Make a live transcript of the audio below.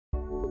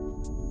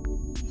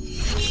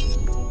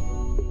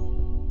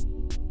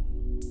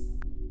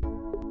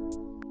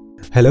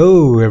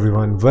Hello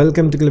everyone,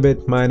 welcome to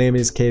kilObit. My name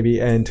is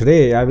KB and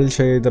today I will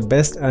show you the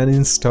best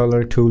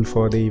uninstaller tool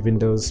for the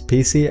Windows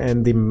PC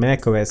and the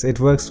Mac OS. It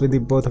works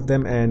with both of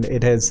them and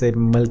it has a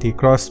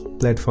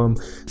multi-cross-platform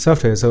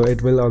software, so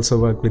it will also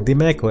work with the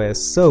Mac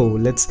OS. So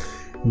let's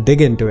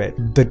dig into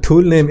it. The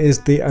tool name is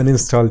the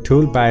Uninstall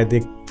tool by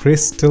the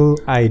Crystal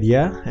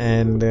Idea,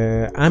 and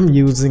I'm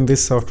using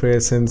this software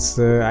since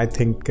I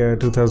think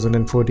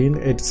 2014.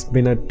 It's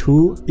been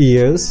 2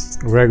 years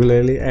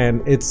regularly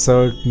and it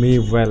served me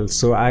well,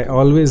 so I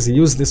always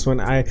use this one.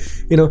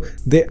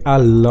 There are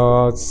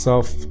lots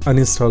of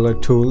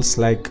uninstaller tools,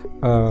 like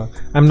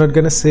I'm not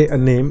gonna say a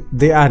name.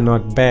 They are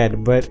not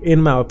bad, but in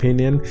my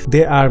opinion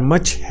they are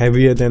much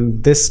heavier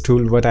than this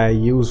tool what I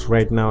use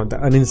right now, the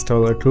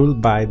Uninstaller tool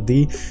by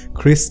the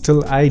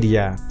Crystal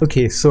Idea.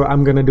 Okay, so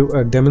I'm gonna do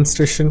a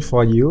demonstration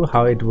for you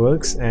how it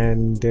works,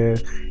 and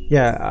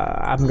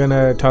I'm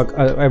gonna talk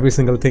every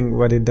single thing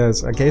what it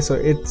does. Okay, so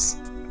it's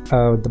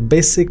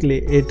basically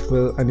it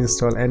will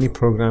uninstall any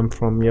program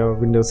from your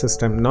Windows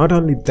system. Not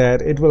only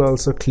that, it will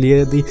also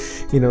clear the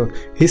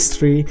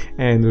history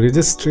and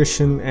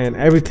registration and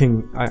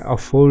everything, a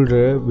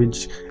folder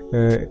which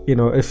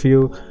if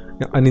you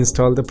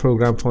uninstall the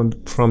program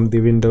from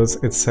the Windows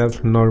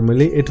itself,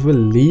 normally it will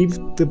leave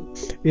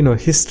the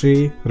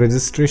history,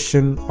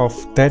 registration of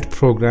that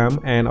program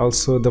and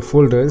also the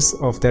folders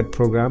of that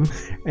program.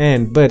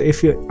 But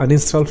if you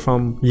uninstall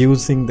from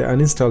using the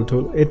uninstall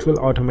tool, it will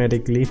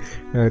automatically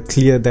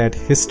clear that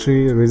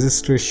history,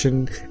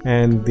 registration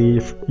and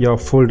your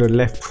folder,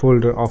 left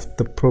folder of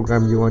the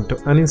program you want to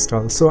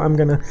uninstall. So I'm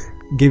gonna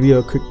give you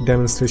a quick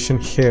demonstration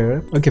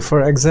here. Okay,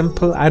 for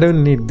example, I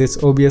don't need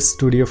this OBS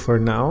Studio for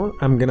now.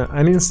 I'm gonna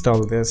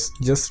uninstall this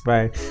just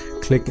by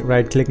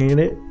right clicking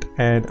it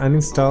and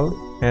uninstall,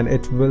 and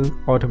it will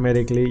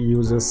automatically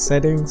use the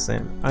settings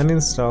and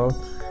uninstall,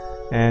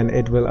 and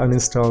it will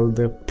uninstall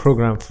the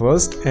program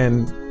first,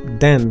 and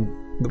then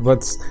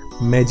what's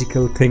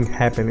magical thing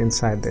happen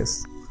inside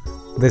this.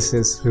 This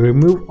is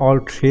remove all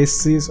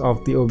traces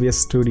of the OBS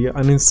Studio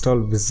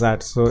uninstall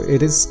wizard. So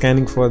it is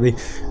scanning for the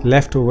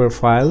leftover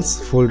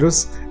files,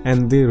 folders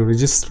and the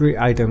registry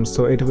items,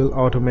 so it will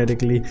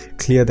automatically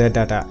clear that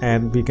data.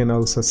 And we can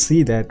also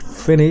see that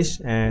finish,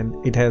 and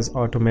it has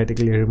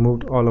automatically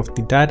removed all of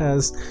the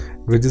datas,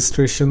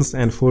 registrations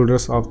and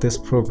folders of this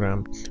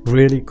program.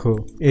 Really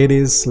cool. It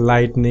is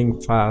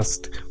lightning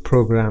fast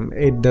program.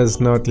 It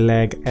does not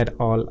lag at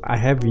all. I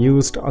have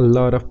used a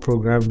lot of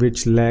program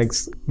which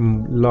lags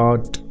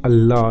a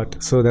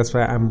lot, so that's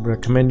why I'm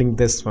recommending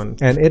this one.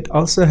 And it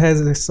also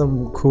has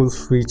some cool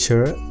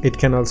feature. It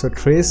can also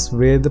trace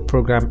where the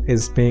program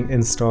is being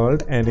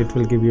installed, and it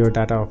will give you a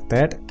data of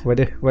that.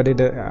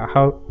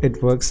 How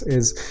it works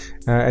is,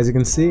 as you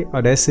can see,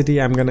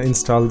 Audacity, I'm gonna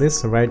install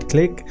this, right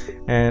click,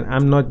 and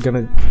I'm not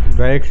gonna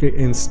directly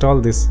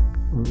install this.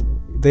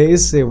 There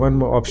is one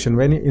more option.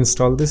 When you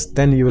install this,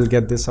 then you will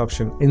get this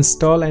option,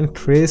 install and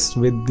trace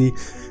with the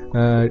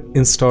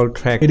install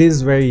track. It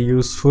is very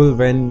useful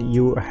when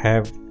you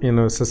have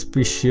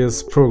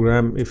suspicious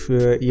program. If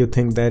you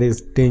think there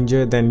is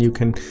danger, then you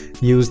can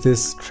use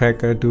this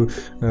tracker to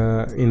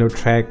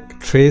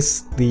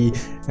trace the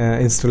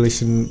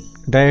installation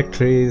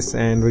directories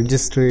and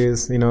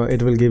registries.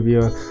 It will give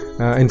you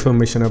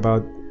information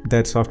about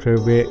that software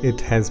where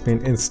it has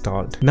been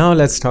installed. Now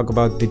let's talk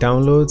about the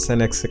downloads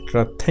and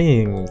etc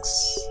things.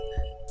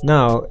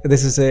 Now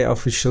this is a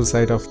official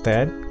site of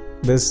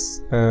this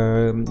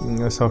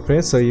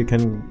software, so you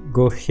can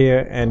go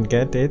here and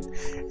get it,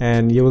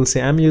 and you will see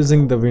I'm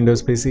using the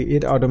Windows PC.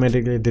 It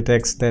automatically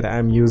detects that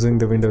I'm using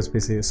the Windows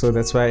PC, so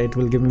that's why it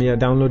will give me a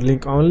download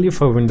link only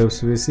for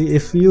Windows PC.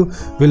 If you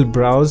will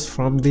browse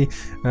from the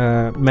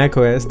Mac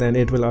OS, then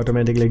it will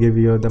automatically give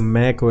you the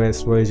Mac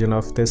OS version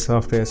of this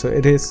software. So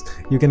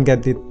you can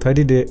get the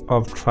 30-day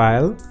of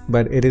trial,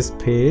 but it is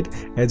paid.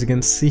 As you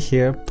can see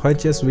here,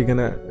 purchase, we're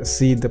gonna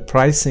see the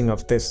pricing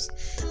of this.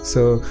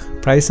 So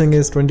pricing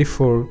is $24,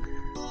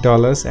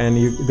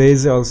 and there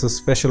is also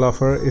special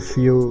offer. If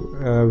you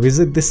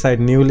visit this site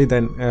newly,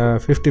 then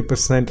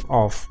 50%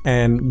 off.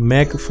 And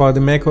for the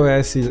Mac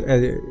OS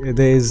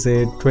there is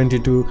a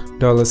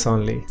 $22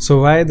 only.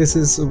 So why this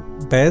is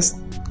best?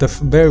 The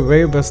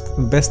very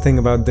best thing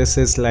about this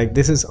is, like,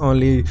 this is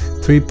only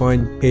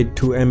 3.82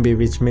 MB,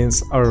 which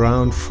means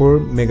around 4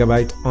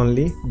 megabyte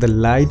only. The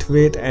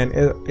lightweight, and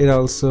it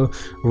also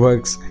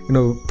works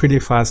pretty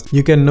fast.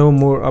 You can know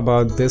more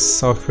about this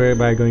software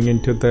by going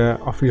into the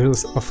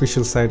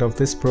official site of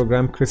this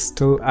program,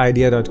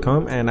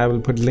 crystalidea.com, and I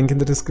will put link in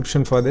the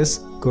description for this.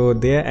 Go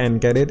there and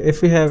get it.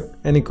 If you have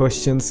any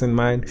questions in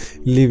mind,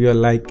 leave your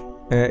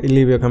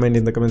comment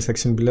in the comment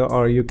section below,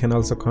 or you can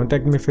also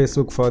contact me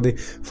Facebook for the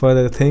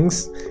further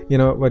things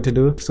what to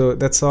do. So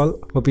that's all.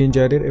 Hope you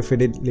enjoyed it. If you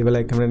did, leave a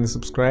like, comment and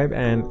subscribe,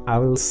 and I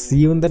will see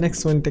you in the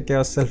next one. Take care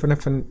of yourself and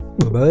have fun.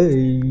 Bye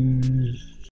bye.